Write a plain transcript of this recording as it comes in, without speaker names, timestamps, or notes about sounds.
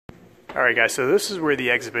Alright guys, so this is where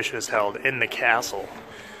the exhibition is held, in the castle.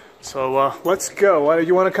 So let's go.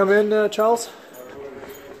 You want to come in, Charles?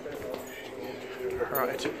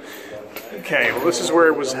 Alright. Okay, well this is where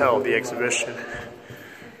it was held, the exhibition.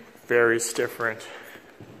 Various different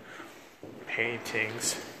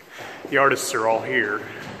paintings. The artists are all here.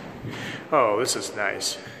 Oh, this is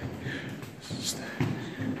nice. This is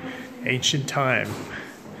ancient time.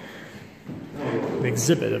 An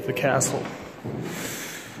exhibit of the castle.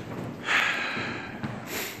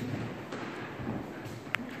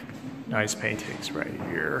 Nice paintings right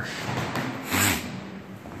here.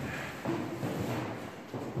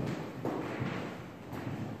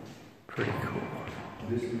 Pretty cool.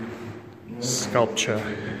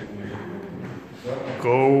 Sculpture.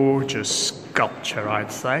 Gorgeous sculpture,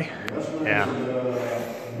 I'd say. Yeah.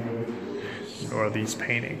 So are these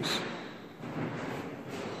paintings.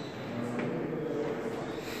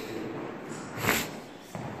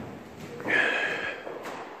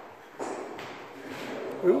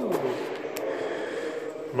 Ooh.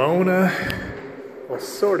 Mona. Well,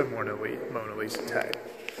 sort of Mona Lisa type.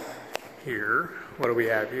 Here, what do we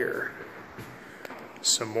have here?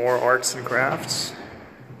 Some more arts and crafts.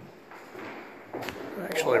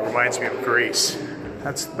 Actually, it reminds me of Greece.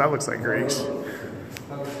 That looks like Greece.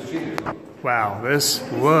 Wow, this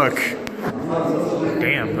look.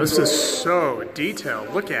 Damn, this is so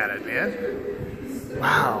detailed. Look at it, man.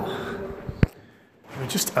 Wow. I mean,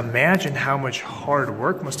 just imagine how much hard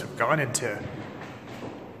work must have gone into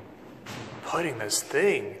putting this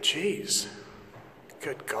thing. Jeez.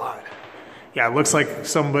 Good God. Yeah, it looks like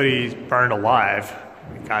somebody burned alive.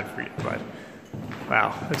 God for you, but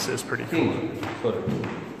wow, this is pretty cool.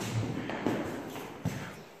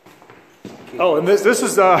 Oh, and this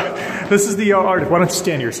is the artist. Why don't you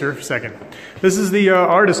stand here, sir, for a second? This is the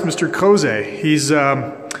artist, Mr. Koze.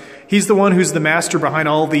 He's the one who's the master behind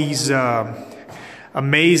all these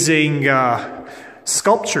amazing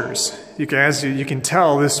sculptures. As you can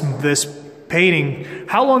tell, this painting.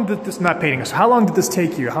 How long did this? Not painting. How long did this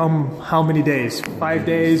take you? How many days? 5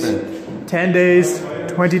 days? 10 days?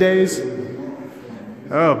 20 days?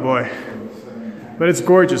 Oh boy! But it's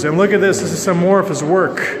gorgeous. And look at this. This is some more of his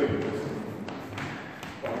work.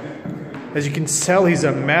 As you can tell, he's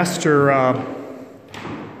a master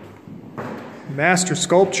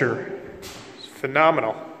sculptor. It's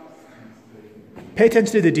phenomenal. Pay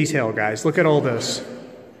attention to the detail, guys. Look at all this.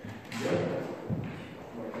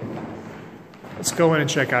 Let's go in and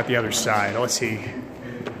check out the other side. Let's see.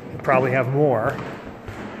 We'll probably have more.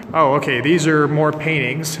 Oh, okay. These are more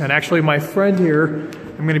paintings. And actually, my friend here,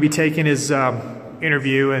 I'm going to be taking his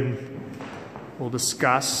interview and we'll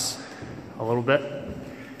discuss a little bit.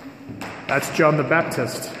 That's John the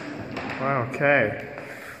Baptist. Okay.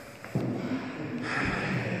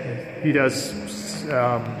 He does,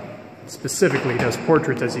 specifically, he does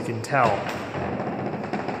portraits, as you can tell.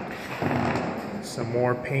 Some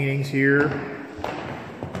more paintings here.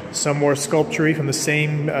 Some more sculpture from the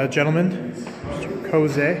same gentleman, Mr.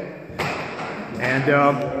 Koze.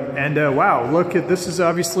 And wow, look at this. This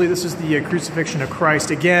is the crucifixion of Christ.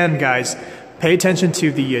 Again, guys, pay attention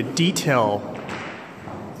to the detail.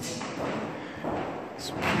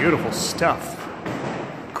 It's beautiful stuff.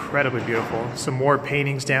 Incredibly beautiful. Some more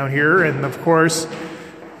paintings down here, and of course,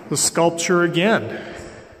 the sculpture again.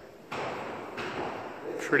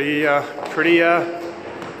 Pretty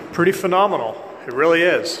phenomenal. It really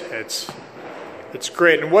is. It's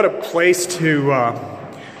great, and what a place to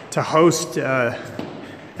host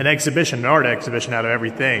an exhibition, an art exhibition out of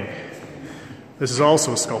everything. This is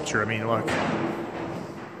also a sculpture. I mean, look.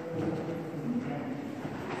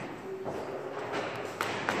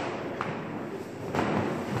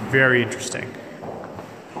 Very interesting.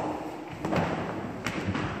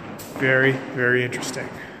 Very, very interesting.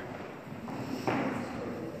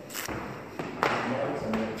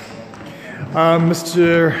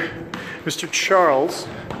 Mr. Charles,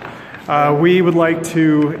 we would like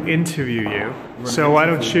to interview you. So why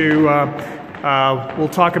don't you, we'll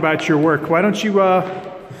talk about your work. Why don't you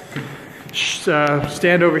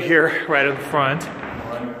stand over here right in the front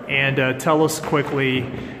and tell us quickly,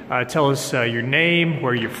 your name,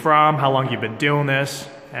 where you're from, how long you've been doing this,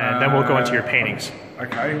 and then we'll go into your paintings.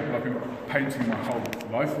 Okay, well, I've been painting my whole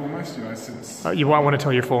life almost, since... you want to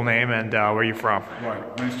tell your full name and where you're from. Right,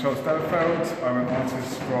 my name's Charles Delafield. I'm an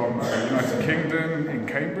artist from the United Kingdom, in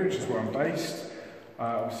Cambridge is where I'm based.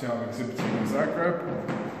 Obviously I'm exhibiting in Zagreb.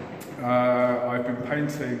 I've been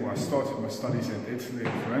painting, well I started my studies in Italy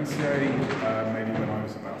in Florence, maybe when I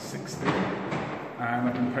was about 16. And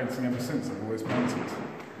I've been painting ever since, I've always painted.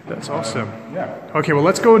 That's awesome. Yeah. Okay, well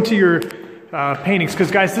let's go into your paintings,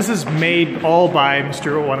 because guys, this is made all by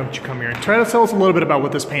Mr. Why don't you come here and try to tell us a little bit about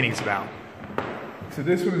what this painting's about. So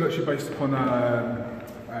this one is actually based upon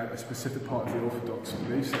a specific part of the Orthodox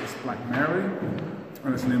belief, so it's Black Mary,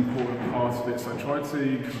 and it's an important part of it. So I tried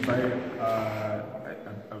to convey a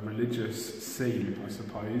religious scene, I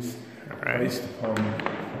suppose, based upon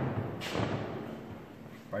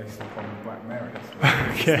Black Mary.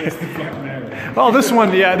 Okay. It's the Black Mary. Oh, this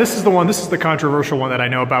one, yeah, this is the one. This is the controversial one that I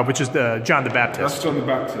know about, which is John the Baptist. That's John the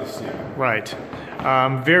Baptist, yeah. Right.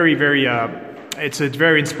 Very, very. It's a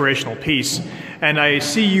very inspirational piece, and I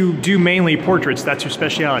see you do mainly portraits. That's your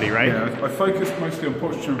specialty, right? Yeah, I focus mostly on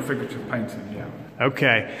portraiture and figurative painting. Yeah.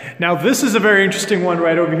 Okay. Now this is a very interesting one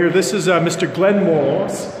right over here. This is Mr.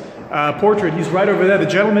 Glenmore's portrait. He's right over there. The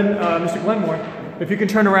gentleman, Mr. Glenmore. If you can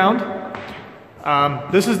turn around.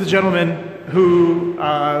 This is the gentleman who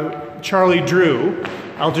Charlie drew.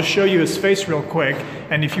 I'll just show you his face real quick,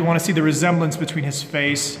 and if you want to see the resemblance between his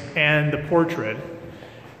face and the portrait,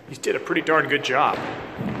 he did a pretty darn good job.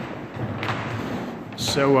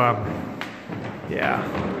 So, yeah.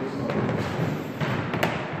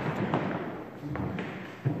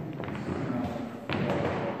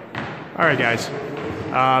 All right, guys.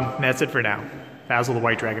 That's it for now. Basil the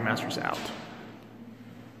White Dragon Master's out.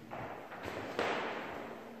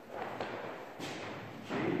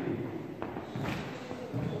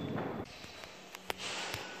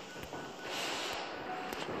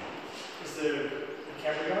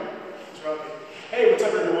 Hey, what's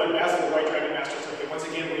up everyone? Basil the White Dragon Master Token. Once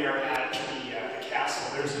again, we are at the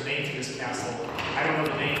castle. There's a name to this castle. I don't know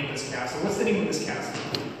the name of this castle. What's the name of this castle?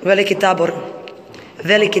 Veliki Tabor.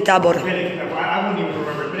 Veliki Tabor. Veliki Tabor. I wouldn't even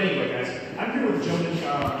remember it. But anyway, guys, I'm here with a gentleman.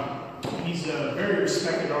 He's a very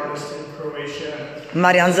respected artist in Croatia.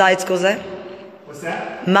 Marijan Zajec-Koze. What's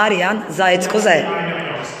that? Marijan Zajec-Koze. I know.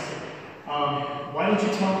 Why don't you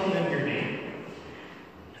tell them your name?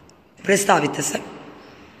 Predstavite se.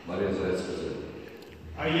 Marijan Zajec-Koze.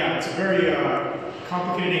 Yeah, it's a very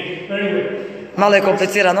complicated name. But anyway. Malo je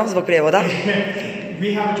komplicirano zbog prijevoda.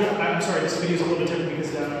 We have I'm sorry, this video is a little bit different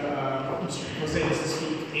because Mr. Jose doesn't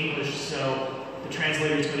speak English, so the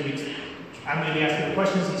translator is going to be, I'm going to be asking the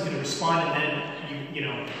questions, he's going to respond, and then you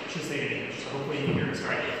know, should say it in English, so hopefully you can hear us,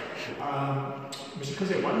 right? Mr.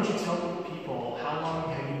 Jose, why don't you tell people how long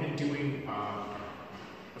have you been doing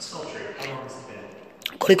a sculpture? How long has it been?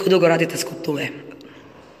 Koliko dugo radite skulpture?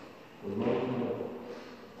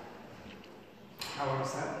 How long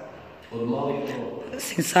is that?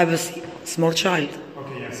 Since I was a small child.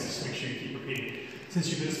 Okay, yes, just make sure you keep repeating. Since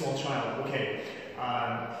you've been a small child, okay.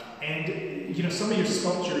 And, you know, some of your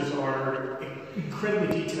sculptures are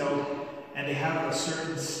incredibly detailed and they have a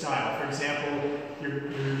certain style. For example,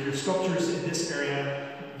 your sculptures in this area,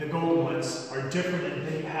 the gold ones, are different, and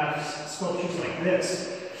then you have sculptures like this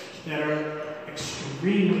that are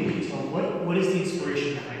extremely detailed. What is the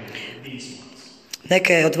inspiration behind these ones?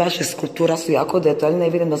 Neke od vaših skulptura su jako detaljne i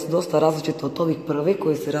vidim da su dosta različite od ovih prvih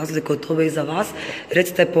koji se razlikuju od ove iza vas.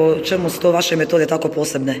 Recite po čemu su to vaše metode tako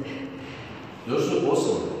posebne? Zašto je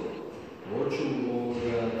posebno?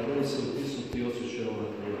 Treba se utisnuti osjećaj u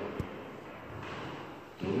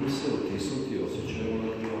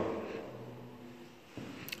materijal.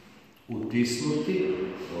 Utisnuti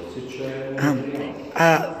osjećaj u materijal.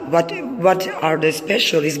 What are the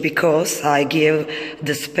special is because I give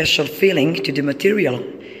the special feeling to the material.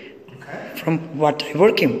 Okay. From what I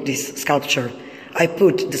work in this sculpture, I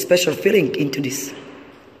put the special feeling into this.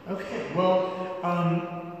 Okay, well,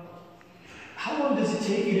 how long does it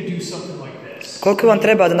take you to do something like this? Koliko vam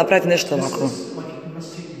treba da napravite nešto ovako?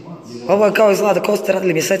 Ovo je kao izgleda kao ste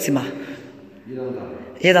radili mjesecima.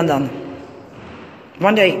 Jedan dan.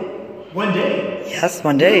 One day. One day? Yes,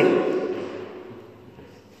 one day.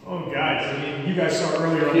 Oh, guys! I mean, you guys saw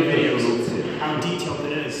earlier on the videos how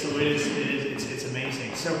detailed it is. So it's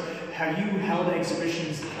amazing. So, have you held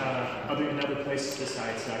exhibitions in other places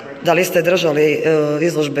besides Zagreb? Da li ste držali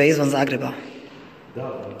izložbe izvan Zagreba?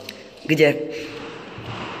 Da. Gdje?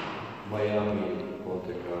 Miami,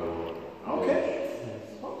 Monte Carlo. Okay.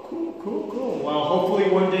 Oh, cool. Well,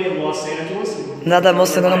 hopefully one day in Los Angeles. Nadamo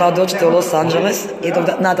se da dođete u Los Angeles.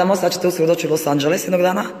 Nadamo se da ćete uskoro doći u Los Angeles jednog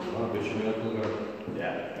dana.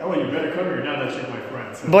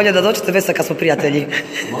 Bolje da dođete već sad kad smo prijatelji.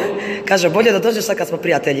 Kaže, bolje da dođeš sad kad smo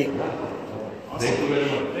prijatelji.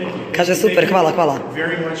 Kaže, super, hvala.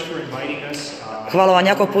 Hvala vam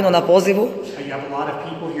jako puno na pozivu.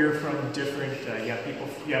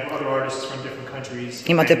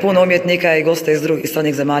 Imate puno umjetnika i goste iz drugih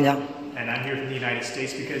stranih zemalja.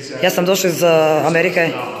 Ja sam došao iz Amerike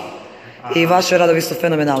i vaši radovi su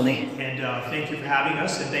fenomenalni.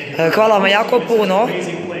 Hvala vam jako puno.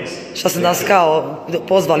 što ste nas kao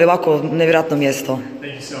pozvali ovako nevjerojatno mjesto.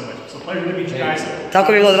 Thank you so much. So pleasure to meet you guys.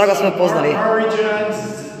 Tako bi bilo drago smo poznali.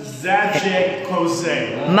 Zagreb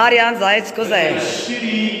Croatia. Marijan Zajec Koze.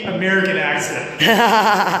 Shitty American accent.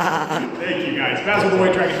 Thank you guys. Basil the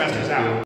White Dragon Master's out.